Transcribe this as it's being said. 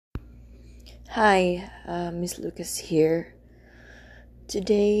Hi, Miss Lucas here.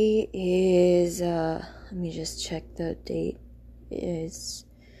 Today is, let me just check the date. It's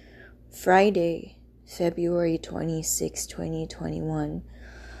Friday, February 26, 2021.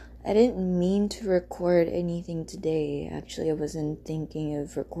 I didn't mean to record anything today. Actually, I wasn't thinking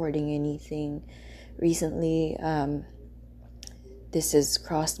of recording anything recently. This has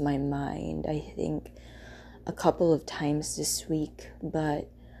crossed my mind, I think, a couple of times this week, but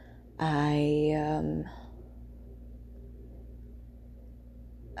I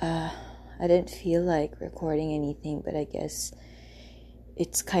didn't feel like recording anything, but I guess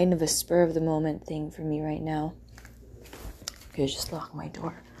it's kind of a spur of the moment thing for me right now. Okay, just lock my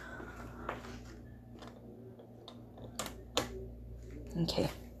door. Okay.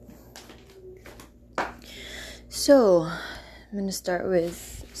 So, I'm going to start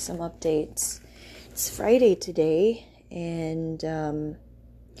with some updates. It's Friday today, and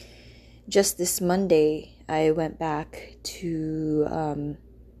just this Monday, I went back to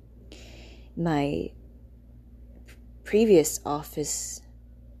my previous office,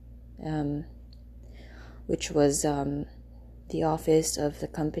 which was the office of the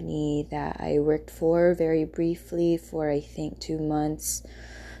company that I worked for very briefly for I think 2 months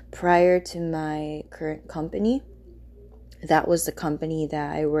prior to my current company. That was the company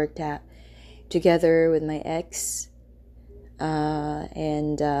that I worked at together with my ex,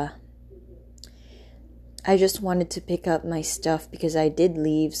 and I just wanted to pick up my stuff because I did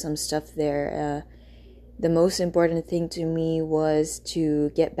leave some stuff there. The most important thing to me was to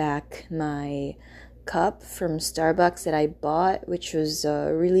get back my cup from Starbucks that I bought, which was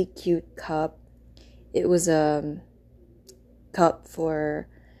a really cute cup. It was a cup for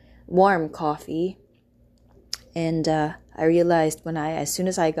warm coffee, and I realized as soon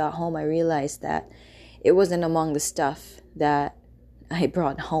as I got home, I realized that it wasn't among the stuff that I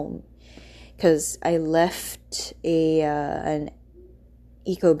brought home, because I left an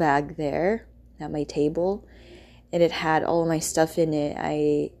eco bag there at my table, and it had all of my stuff in it.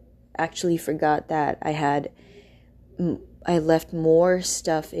 I actually forgot that I left more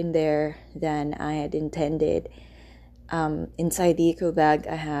stuff in there than I had intended. Inside the eco bag,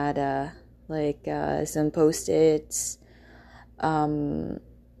 I had some Post-its, a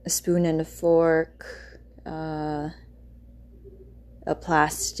spoon and a fork, a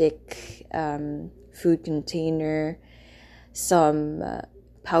plastic food container, some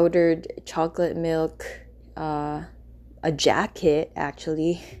powdered chocolate milk, a jacket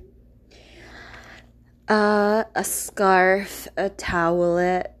actually, a scarf, a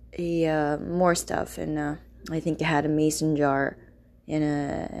towelette, more stuff, and I think I had a mason jar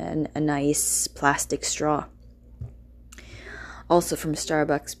and a nice plastic straw, also from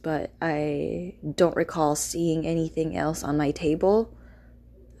Starbucks, but I don't recall seeing anything else on my table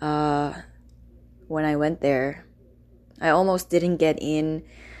when I went there. I almost didn't get in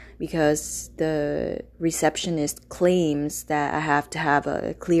because the receptionist claims that I have to have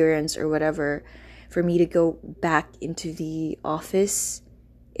a clearance or whatever for me to go back into the office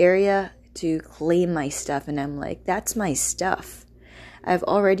area to claim my stuff, and I'm like, that's my stuff. I've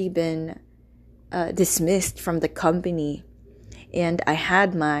already been dismissed from the company, and I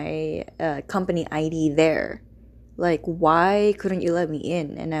had my company ID there. Like, why couldn't you let me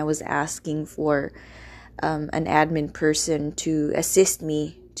in? And I was asking for an admin person to assist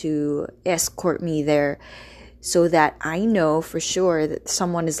me, to escort me there, so that I know for sure that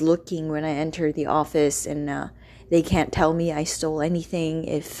someone is looking when I enter the office, and they can't tell me I stole anything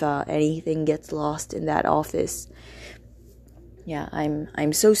if anything gets lost in that office. Yeah,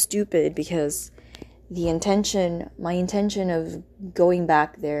 I'm so stupid, because my intention of going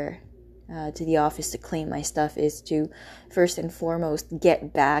back there to the office to claim my stuff is to first and foremost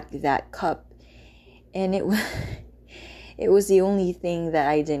get back that cup, and it was the only thing that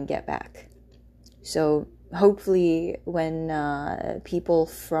I didn't get back. So hopefully when people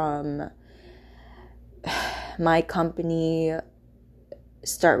from my company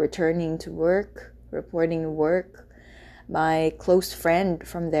start returning to work, reporting to work, my close friend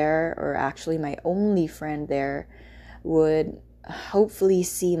from there, or actually my only friend there, would hopefully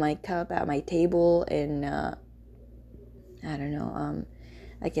see my cup at my table, and I don't know,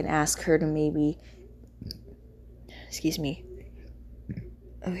 I can ask her to maybe, excuse me,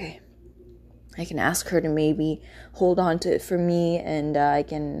 okay, I can ask her to maybe hold on to it for me, and I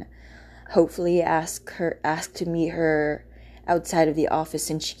can hopefully ask to meet her outside of the office,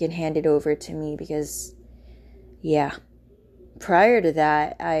 and she can hand it over to me, because yeah, prior to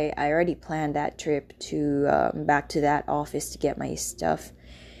that, I already planned that trip to back to that office to get my stuff.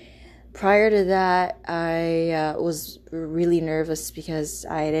 Prior to that, I was really nervous because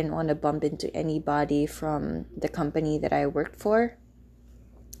I didn't want to bump into anybody from the company that I worked for,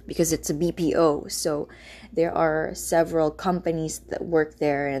 because it's a BPO. So there are several companies that work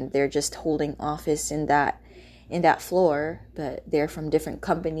there, and they're just holding office in that floor, but they're from different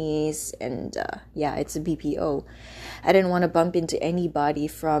companies, and yeah, it's a BPO. I didn't want to bump into anybody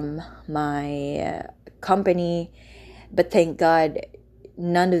from my company, but thank God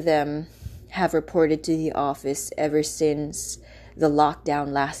none of them have reported to the office ever since the lockdown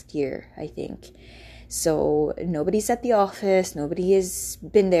last year, I think. So nobody's at the office, nobody has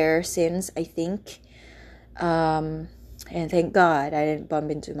been there since, I think. And thank God I didn't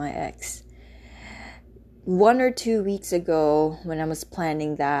bump into my ex. 1 or 2 weeks ago, when I was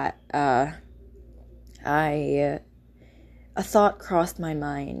planning that, a thought crossed my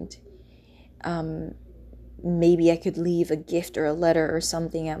mind. Maybe I could leave a gift or a letter or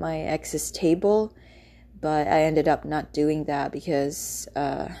something at my ex's table, but I ended up not doing that because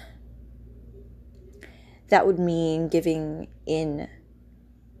that would mean giving in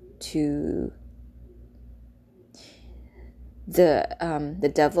to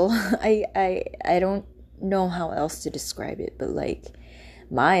the devil. I don't know how else to describe it, but like,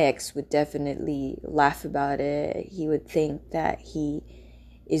 my ex would definitely laugh about it. He would think that he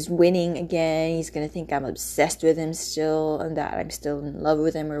is winning again. He's gonna think I'm obsessed with him still, and that I'm still in love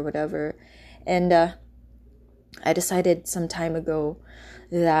with him or whatever. And I decided some time ago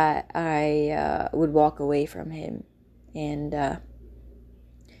that I would walk away from him, and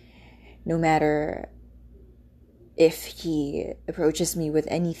no matter if he approaches me with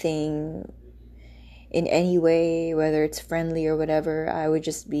anything in any way, whether it's friendly or whatever, I would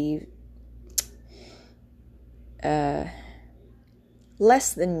just be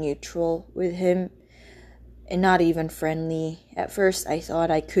less than neutral with him, and not even friendly. At first I thought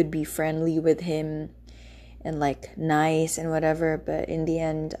I could be friendly with him and like nice and whatever, but in the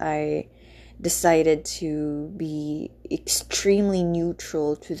end I decided to be extremely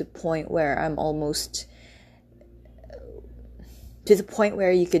neutral, to the point where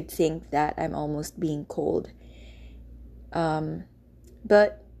you could think that I'm almost being cold.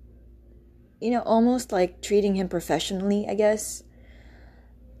 But almost like treating him professionally, I guess.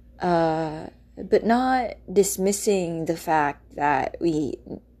 But not dismissing the fact that we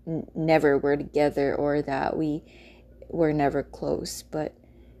never were together, or that we were never close. But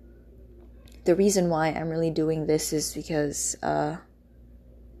the reason why I'm really doing this is because I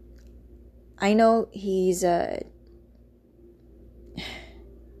know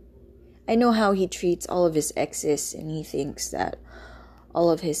I know how he treats all of his exes, and he thinks that all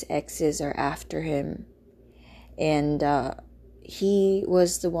of his exes are after him. And he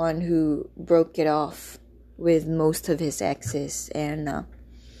was the one who broke it off with most of his exes. And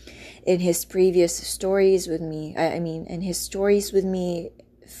in his previous stories with me, in his stories with me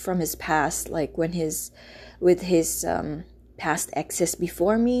from his past, like with his past exes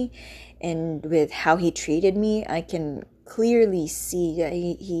before me, and with how he treated me, I can clearly see that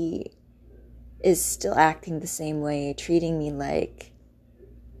he is still acting the same way, treating me like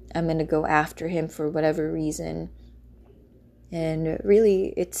I'm gonna go after him for whatever reason. And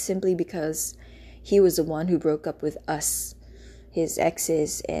really, it's simply because he was the one who broke up with us, his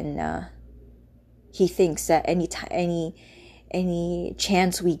exes, and he thinks that any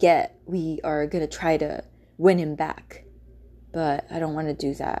chance we get, we are gonna try to win him back. But I don't want to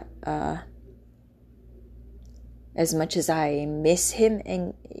do that. As much as I miss him,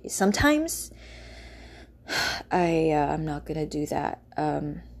 and sometimes I'm not gonna do that.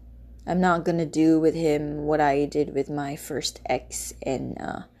 I'm not gonna do with him what I did with my first ex, and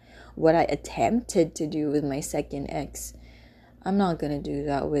what I attempted to do with my second ex. I'm not gonna do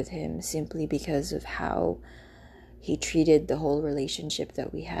that with him, simply because of how he treated the whole relationship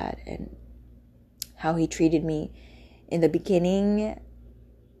that we had, and how he treated me in the beginning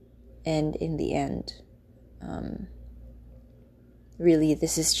and in the end. Really,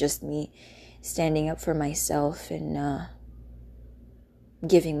 this is just me standing up for myself, and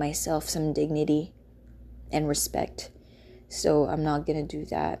giving myself some dignity and respect. So I'm not gonna do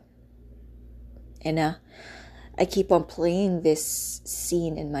that. And I keep on playing this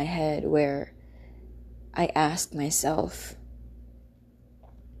scene in my head where I ask myself,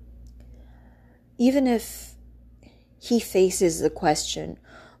 even if he faces the question,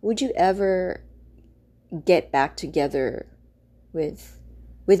 would you ever get back together with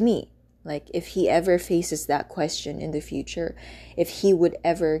me? Like, if he ever faces that question in the future, if he would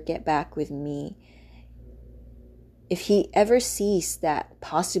ever get back with me, if he ever sees that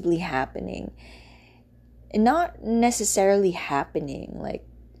possibly happening, and not necessarily happening, like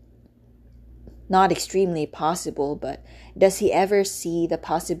not extremely possible, but does he ever see the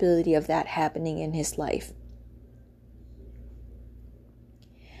possibility of that happening in his life?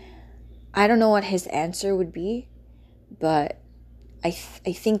 I don't know what his answer would be, but I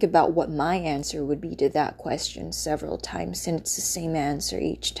think about what my answer would be to that question several times, and it's the same answer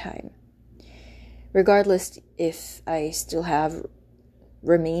each time. Regardless if I still have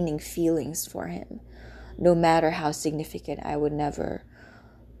remaining feelings for him, no matter how significant, I would never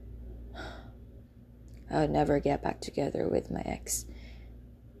get back together with my ex.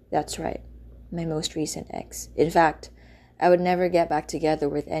 That's right, my most recent ex. In fact, I would never get back together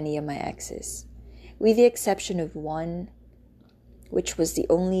with any of my exes, with the exception of one, which was the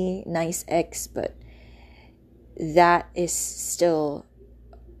only nice ex, but that is still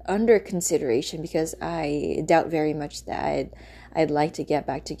under consideration because I doubt very much that I'd like to get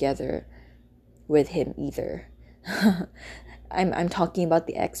back together with him either. I'm talking about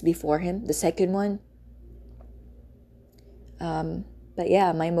the ex before him, the second one. But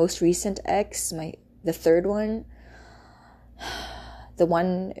yeah, my most recent ex, the third one, the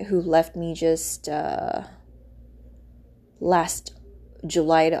one who left me just last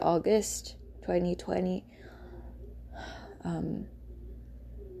July to August 2020.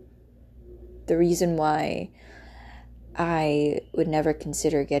 The reason why I would never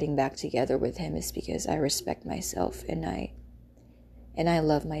consider getting back together with him is because I respect myself and I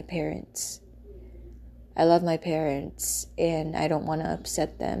love my parents. I love my parents and I don't want to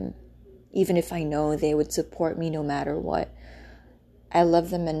upset them, even if I know they would support me no matter what. I love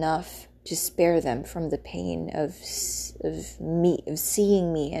them enough to spare them from the pain of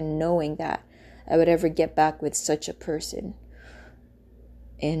seeing me and knowing that I would ever get back with such a person.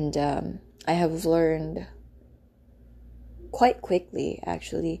 And I have learned quite quickly,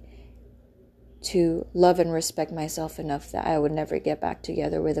 actually, to love and respect myself enough that I would never get back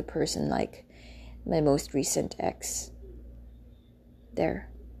together with a person like my most recent ex.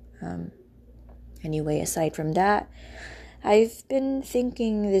 There. Anyway, aside from that, I've been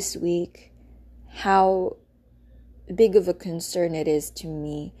thinking this week how big of a concern it is to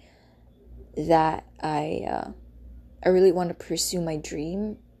me that I really want to pursue my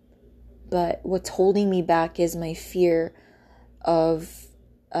dream, but what's holding me back is my fear of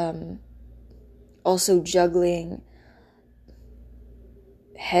also juggling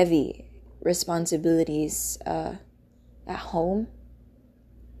heavy responsibilities at home.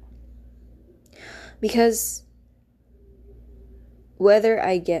 Because whether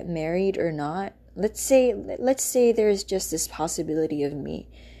I get married or not, let's say there's just this possibility of me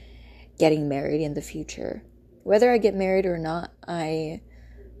getting married in the future. Whether I get married or not, I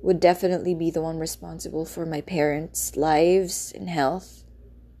would definitely be the one responsible for my parents' lives and health.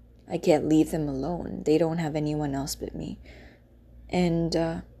 I can't leave them alone. They don't have anyone else but me. And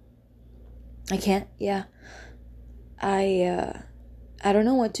I can't, I don't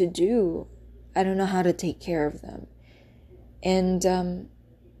know what to do. I don't know how to take care of them. And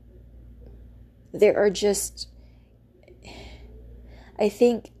there are just, I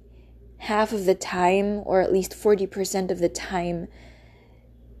think, half of the time, or at least 40% of the time,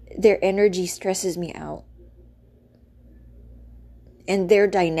 their energy stresses me out. And their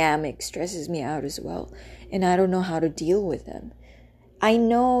dynamic stresses me out as well. And I don't know how to deal with them. I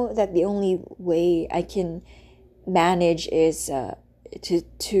know that the only way I can manage is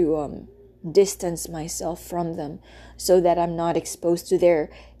to distance myself from them so that I'm not exposed to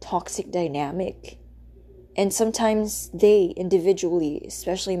their toxic dynamic. And sometimes they individually,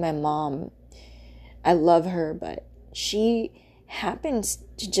 especially my mom, I love her, but she happens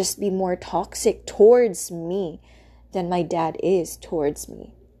to just be more toxic towards me than my dad is towards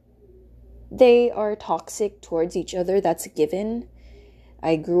me. They are toxic towards each other, that's a given.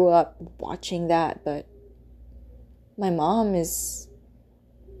 I grew up watching that, but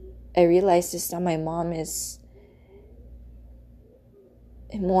I realized this time my mom is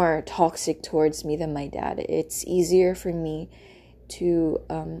more toxic towards me than my dad. It's easier for me to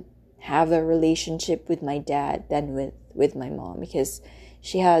have a relationship with my dad than with my mom, because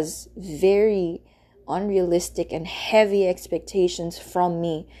she has very unrealistic and heavy expectations from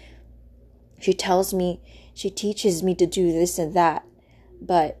me. She tells me, she teaches me to do this and that,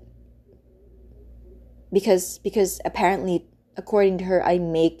 but because apparently, according to her, I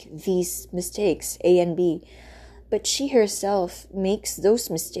make these mistakes, A and B, but she herself makes those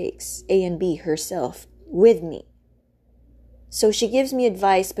mistakes, A and B, herself, with me. So she gives me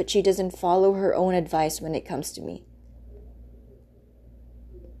advice, but she doesn't follow her own advice when it comes to me.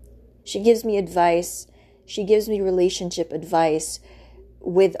 She gives me advice, she gives me relationship advice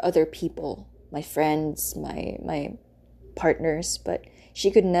with other people, my friends, my partners, but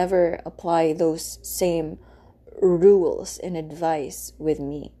she could never apply those same rules and advice with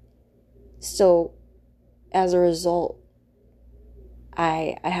me. So as a result,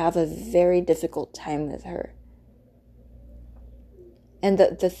 I have a very difficult time with her. And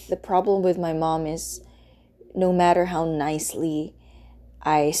the problem with my mom is, no matter how nicely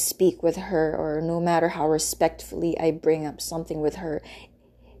I speak with her, or no matter how respectfully I bring up something with her,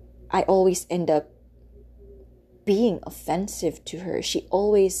 I always end up being offensive to her. She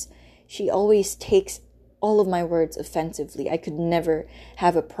always takes all of my words offensively. I could never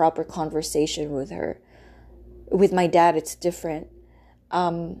have a proper conversation with her. With my dad, it's different.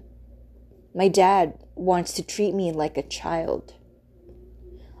 My dad wants to treat me like a child.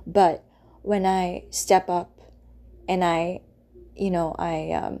 But when I step up and I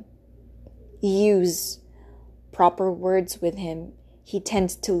use proper words with him, he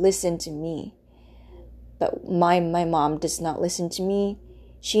tends to listen to me. But my mom does not listen to me.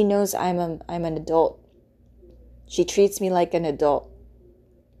 She knows I'm an adult. She treats me like an adult.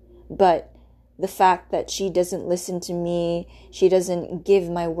 But the fact that she doesn't listen to me, she doesn't give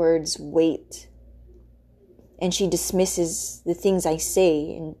my words weight, and she dismisses the things I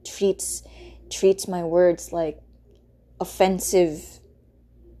say and treats my words like offensive.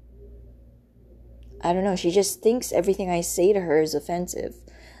 I don't know, she just thinks everything I say to her is offensive.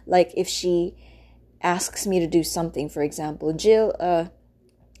 Like if she asks me to do something, for example, Jill,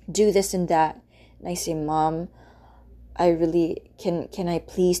 do this and that, and I say, Mom, I really can I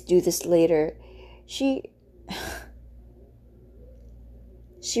please do this later? She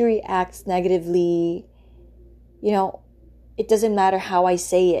reacts negatively. It doesn't matter how I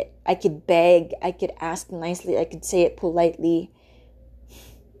say it. I could beg, I could ask nicely, I could say it politely.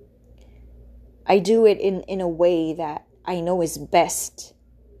 I do it in a way that I know is best.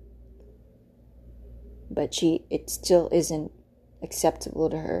 But it still isn't acceptable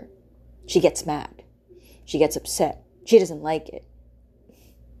to her. She gets mad. She gets upset. She doesn't like it.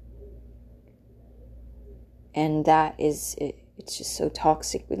 And that is, it's just so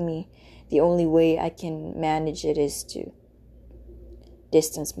toxic with me. The only way I can manage it is to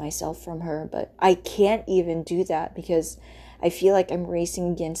distance myself from her. But I can't even do that because I feel like I'm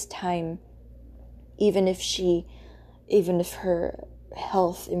racing against time. Even if her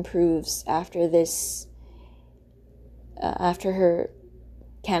health improves after this, after her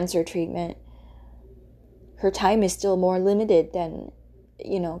cancer treatment, her time is still more limited than,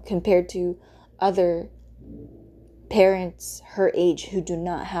 compared to other parents her age who do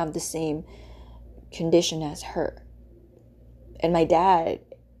not have the same condition as her. And my dad,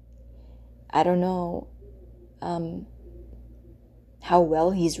 I don't know how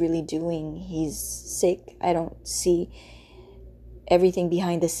well he's really doing. He's sick. I don't see everything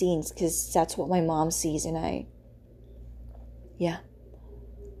behind the scenes because that's what my mom sees. And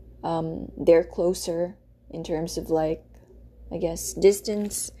they're closer in terms of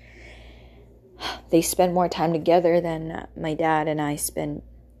distance. They spend more time together than my dad and I spend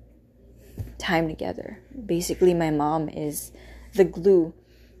time together. Basically, my mom is the glue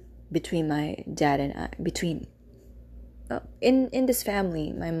between my dad and I. In this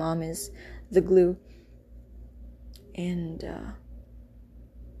family, my mom is the glue. And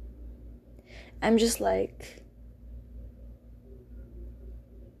I'm just like,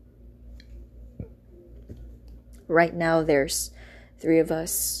 right now there's 3 of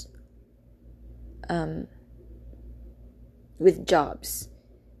us with jobs.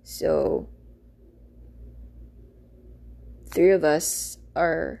 So 3 of us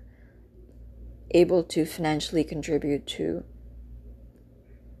are able to financially contribute to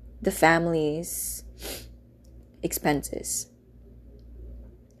the family's expenses.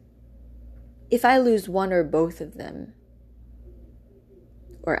 If I lose one or both of them,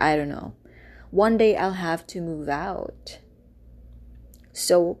 or I don't know, one day I'll have to move out.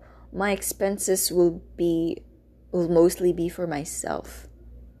 So my expenses will mostly be for myself.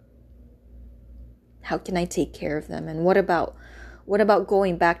 How can I take care of them? And what about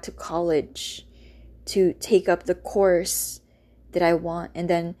going back to college to take up the course that I want, and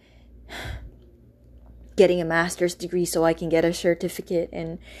then getting a master's degree so I can get a certificate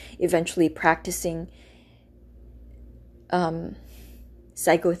and eventually practicing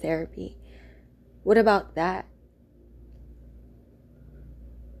psychotherapy? What about that?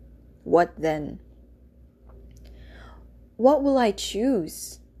 What then? What will I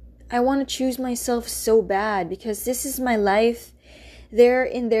choose? I want to choose myself so bad because this is my life. They're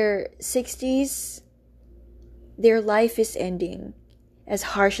in their 60s. Their life is ending. As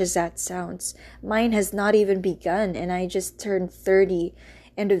harsh as that sounds. Mine has not even begun, and I just turned 30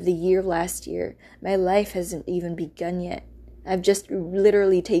 end of the year last year. My life hasn't even begun yet. I've just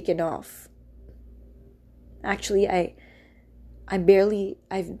literally taken off. Actually, I've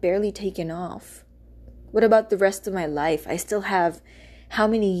barely taken off. What about the rest of my life? I still have how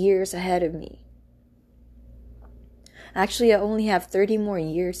many years ahead of me? Actually, I only have 30 more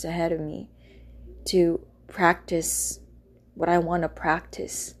years ahead of me to practice what I want to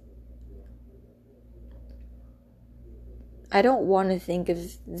practice. I don't want to think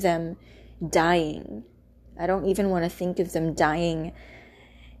of them dying. I don't even want to think of them dying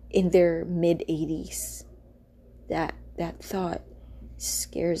in their mid-80s. That thought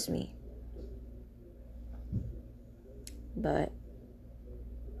scares me. But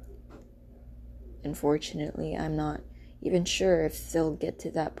unfortunately, I'm not even sure if they'll get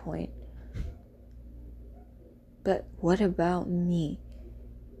to that point. But what about me?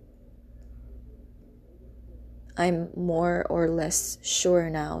 I'm more or less sure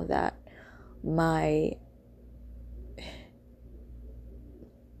now that my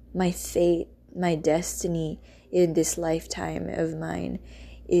fate, my destiny in this lifetime of mine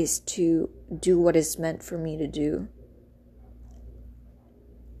is to do what is meant for me to do.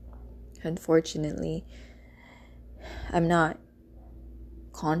 Unfortunately, I'm not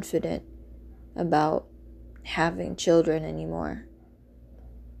confident about having children anymore.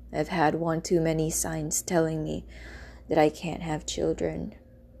 I've had one too many signs telling me that I can't have children.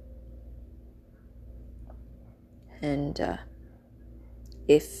 And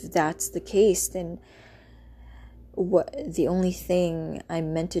if that's the case, then the only thing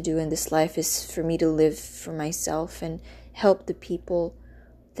I'm meant to do in this life is for me to live for myself and help the people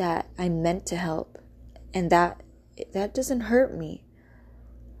that I'm meant to help. And that doesn't hurt me.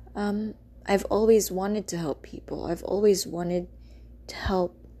 I've always wanted to help people. I've always wanted to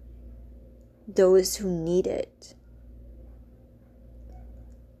help those who need it.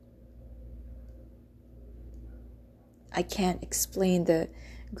 I can't explain the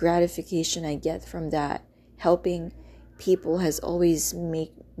gratification I get from that. Helping people has always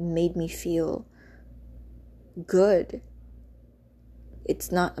made me feel good.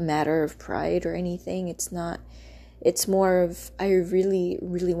 It's not a matter of pride or anything. It's more of, I really,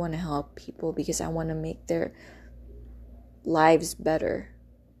 really want to help people because I want to make their lives better.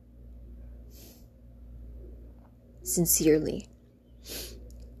 Sincerely.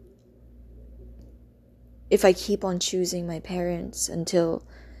 If I keep on choosing my parents until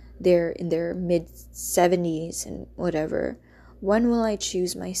they're in their mid-70s and whatever, when will I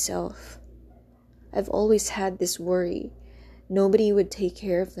choose myself? I've always had this worry. Nobody would take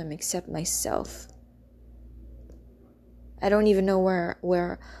care of them except myself. I don't even know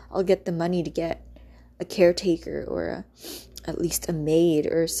where I'll get the money to get a caretaker or at least a maid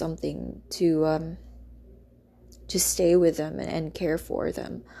or something to stay with them and care for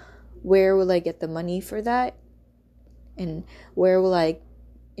them. Where will I get the money for that? And where will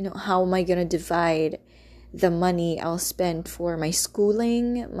how am I going to divide the money I'll spend for my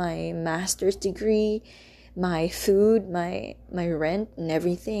schooling, my master's degree, my food, my rent and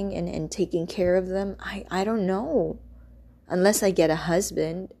everything and taking care of them? I don't know. Unless I get a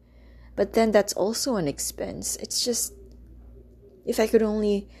husband. But then that's also an expense. It's just, if I could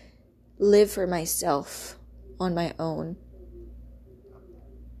only live for myself on my own,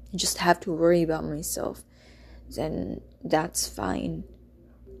 just have to worry about myself, then that's fine.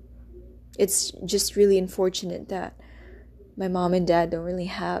 It's just really unfortunate that my mom and dad don't really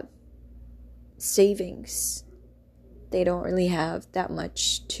have savings. They don't really have that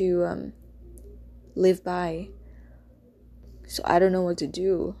much to live by. So I don't know what to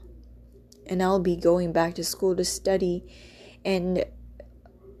do. And I'll be going back to school to study. And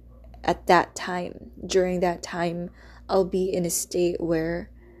at that time, during that time, I'll be in a state where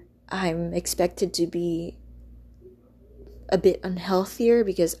I'm expected to be a bit unhealthier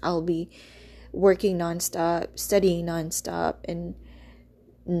because I'll be working nonstop, studying nonstop, and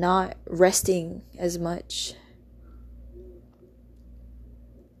not resting as much.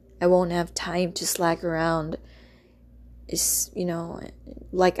 I won't have time to slack around. It's,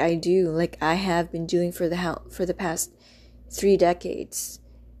 like I have been doing for the past 3 decades.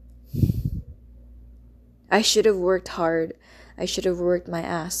 I should have worked hard. I should have worked my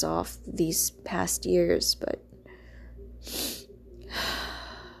ass off these past years, but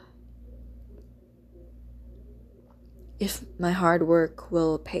if my hard work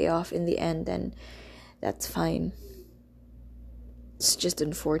will pay off in the end, then that's fine. It's just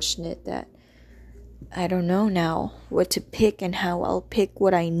unfortunate that I don't know now what to pick and how I'll pick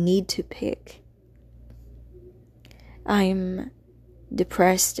what I need to pick. I'm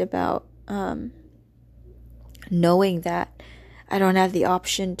depressed about knowing that I don't have the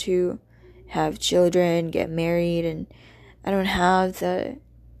option to have children, get married, and I don't have the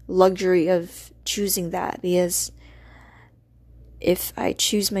luxury of choosing that, because if I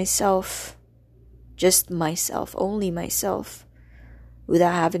choose myself, just myself, only myself,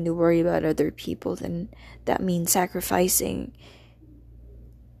 without having to worry about other people, then that means sacrificing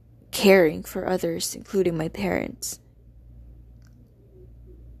caring for others, including my parents.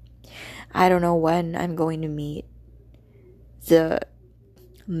 I don't know when I'm going to meet the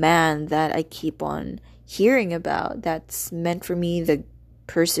man that I keep on hearing about, that's meant for me, the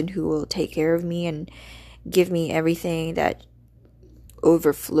person who will take care of me and give me everything that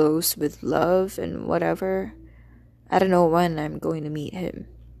overflows with love and whatever. I don't know when I'm going to meet him.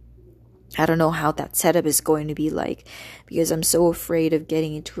 I don't know how that setup is going to be like, because I'm so afraid of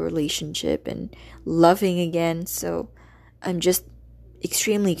getting into a relationship and loving again. So I'm just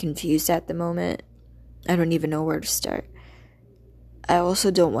extremely confused at the moment. I don't even know where to start. I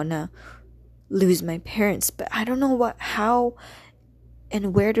also don't want to lose my parents, but I don't know how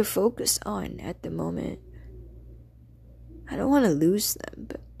and where to focus on at the moment. I don't want to lose them,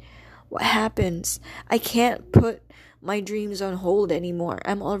 but what happens? I can't put my dreams on hold anymore.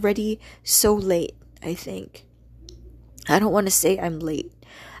 I'm already so late, I think. I don't want to say I'm late.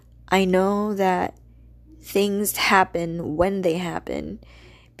 I know that things happen when they happen,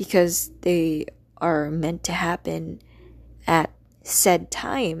 because they are meant to happen at said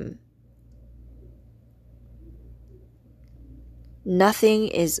time. Nothing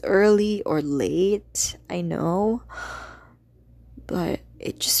is early or late, I know, but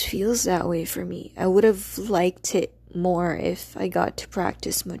it just feels that way for me. I would have liked it more if I got to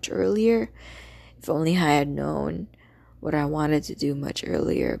practice much earlier. If only I had known what I wanted to do much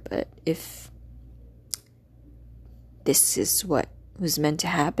earlier. But if this is what was meant to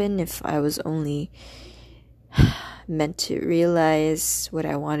happen, if I was only meant to realize what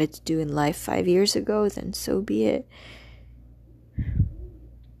I wanted to do in life 5 years ago, then so be it.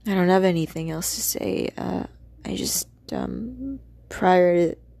 I don't have anything else to say. I just,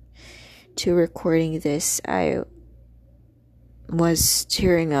 prior to recording this, I was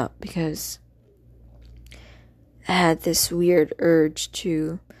tearing up because I had this weird urge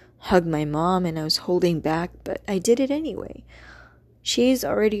to hug my mom, and I was holding back, but I did it anyway. She's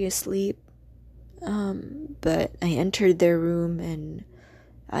already asleep, but I entered their room and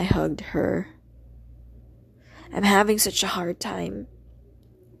I hugged her. I'm having such a hard time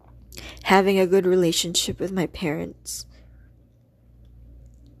having a good relationship with my parents.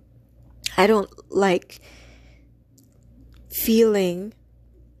 I don't like feeling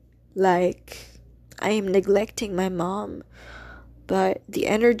like I am neglecting my mom, but the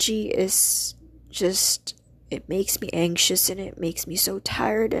energy is just, it makes me anxious and it makes me so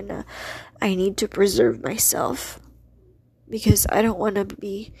tired, and I need to preserve myself because I don't want to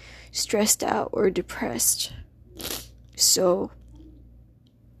be stressed out or depressed. So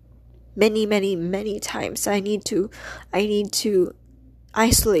many times I need to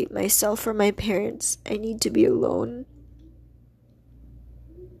isolate myself from my parents. I need to be alone.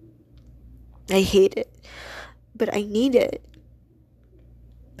 I hate it, but I need it.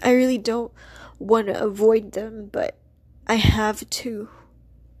 I really don't want to avoid them, but I have to.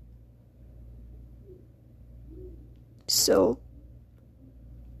 So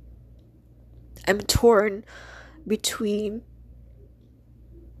I'm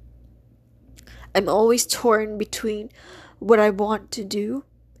always torn between what I want to do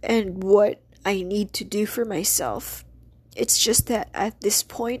and what I need to do for myself. It's just that at this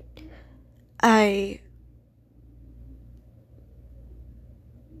point, I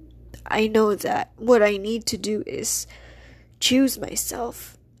know that what I need to do is choose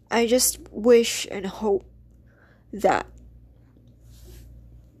myself. I just wish and hope that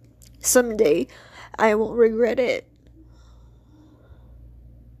someday I won't regret it.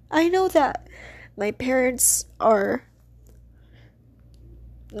 I know that my parents are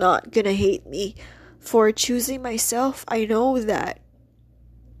not gonna hate me for choosing myself. I know that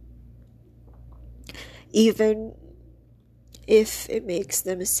even if it makes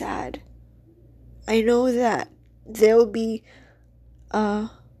them sad, I know that they'll be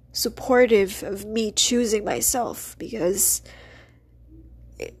supportive of me choosing myself, because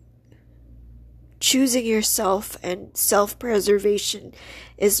choosing yourself and self-preservation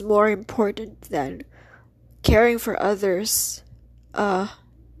is more important than caring for others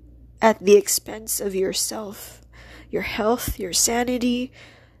at the expense of yourself, your health, your sanity,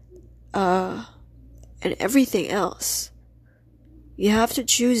 and everything else. You have to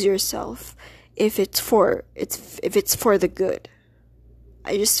choose yourself if it's for the good.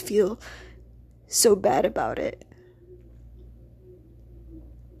 I just feel so bad about it.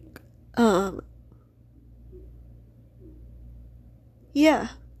 yeah,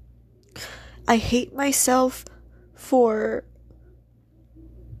 I hate myself for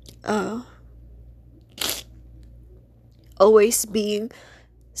uh always being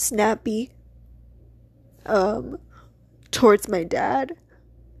snappy towards my dad.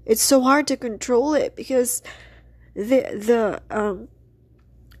 It's so hard to control it because the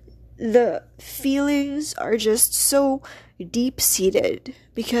feelings are just so deep seated,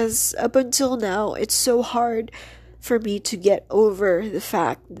 because up until now it's so hard for me to get over the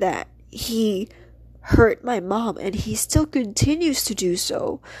fact that he hurt my mom, and he still continues to do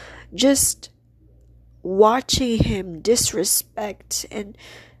so. Just watching him disrespect and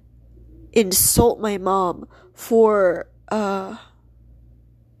insult my mom for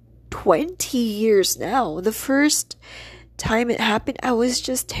 20 years now. The first time it happened, I was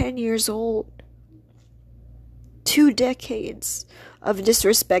just 10 years old. 2 decades of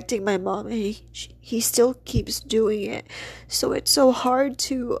disrespecting my mom, and he still keeps doing it. So it's so hard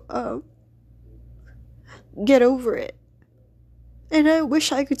to get over it. And I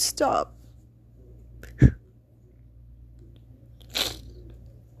wish I could stop.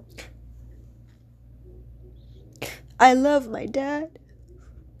 I love my dad.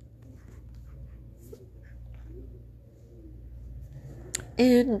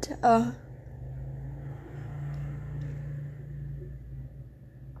 And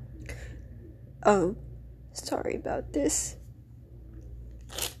sorry about this.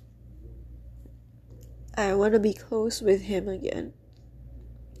 I want to be close with him again.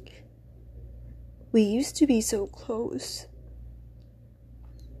 We used to be so close.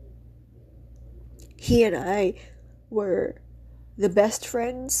 He and I were the best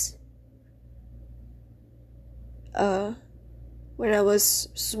friends when I was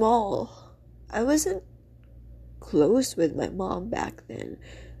small. I wasn't close with my mom back then.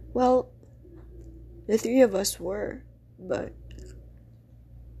 Well, the 3 of us were, but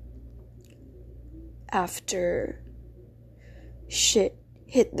after shit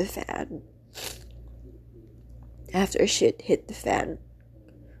hit the fan,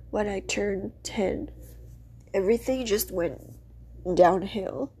 when I turned 10, everything just went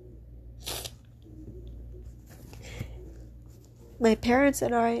downhill. My parents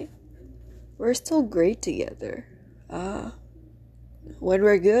and I were still great together. When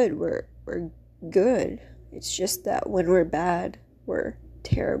we're good, we're good. It's just that when we're bad, we're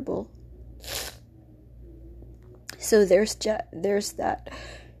terrible. So there's that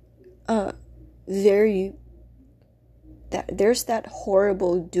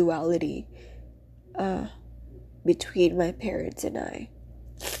horrible duality between my parents and I.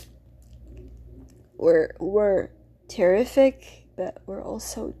 We're terrific, but we're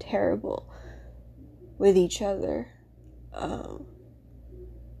also terrible with each other.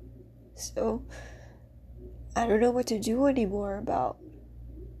 So I don't know what to do anymore about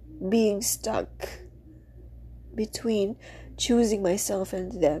being stuck between choosing myself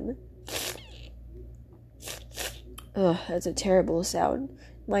and them. Ugh, that's a terrible sound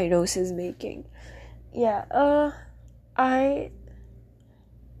my nose is making. Yeah,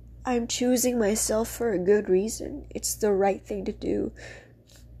 I'm choosing myself for a good reason. It's the right thing to do.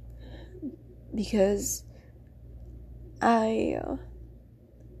 Because I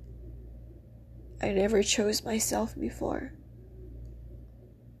never chose myself before.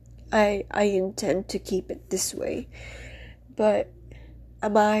 I intend to keep it this way. But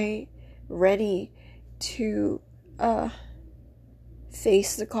am I ready to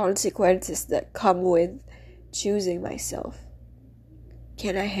face the consequences that come with choosing myself?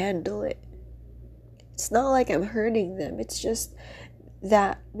 Can I handle it? It's not like I'm hurting them. It's just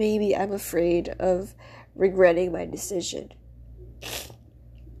that maybe I'm afraid of regretting my decision.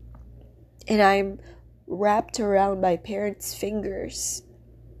 And I'm wrapped around my parents' fingers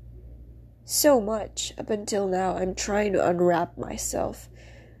so much up until now. I'm trying to unwrap myself.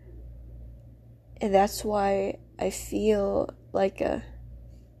 And that's why I feel like a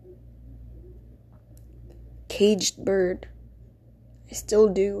caged bird. I still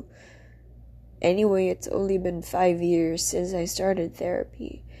do. Anyway, it's only been 5 years since I started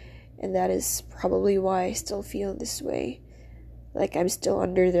therapy, and that is probably why I still feel this way, like I'm still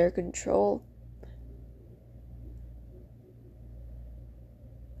under their control.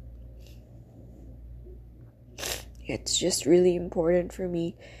 It's just really important for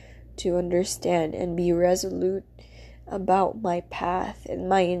me to understand and be resolute about my path and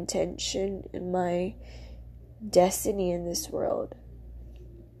my intention and my destiny in this world.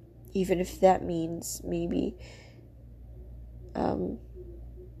 Even if that means maybe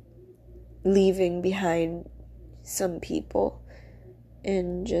leaving behind some people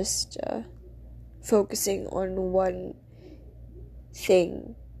and just focusing on one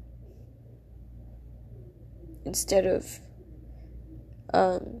thing instead of,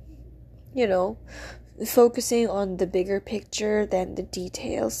 you know, focusing on the bigger picture than the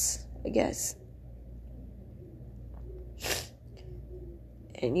details, I guess.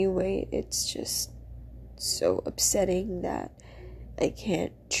 Anyway, it's just so upsetting that I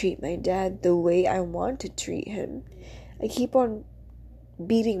can't treat my dad the way I want to treat him. I keep on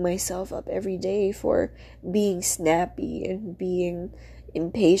beating myself up every day for being snappy and being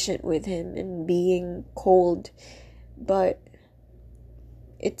impatient with him and being cold, but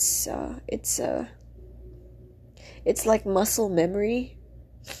it's like muscle memory.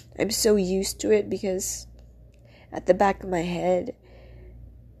 I'm so used to it because at the back of my head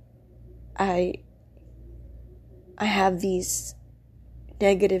I have these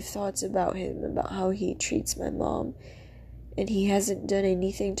negative thoughts about him, about how he treats my mom, and he hasn't done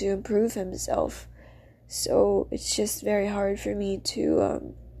anything to improve himself. So it's just very hard for me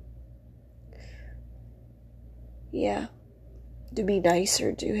to to be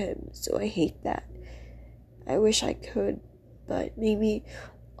nicer to him. So I hate that. I wish I could, but maybe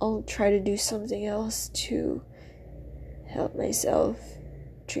I'll try to do something else to help myself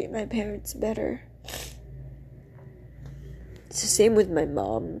treat my parents better. It's the same with my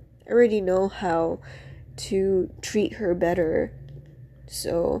mom. I already know how to treat her better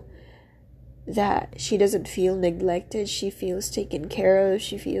so that she doesn't feel neglected, she feels taken care of,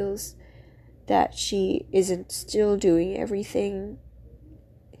 she feels that she isn't still doing everything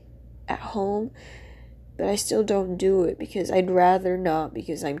at home, but I still don't do it because I'd rather not,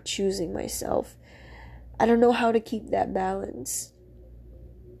 because I'm choosing myself. I don't know how to keep that balance.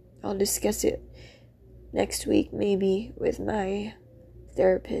 I'll discuss it next week, maybe with my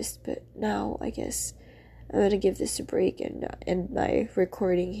therapist, but now I guess I'm gonna give this a break and end my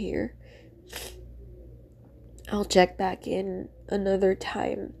recording here. I'll check back in another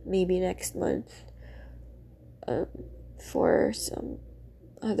time, maybe next month, for some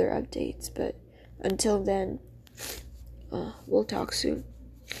other updates, but until then, we'll talk soon.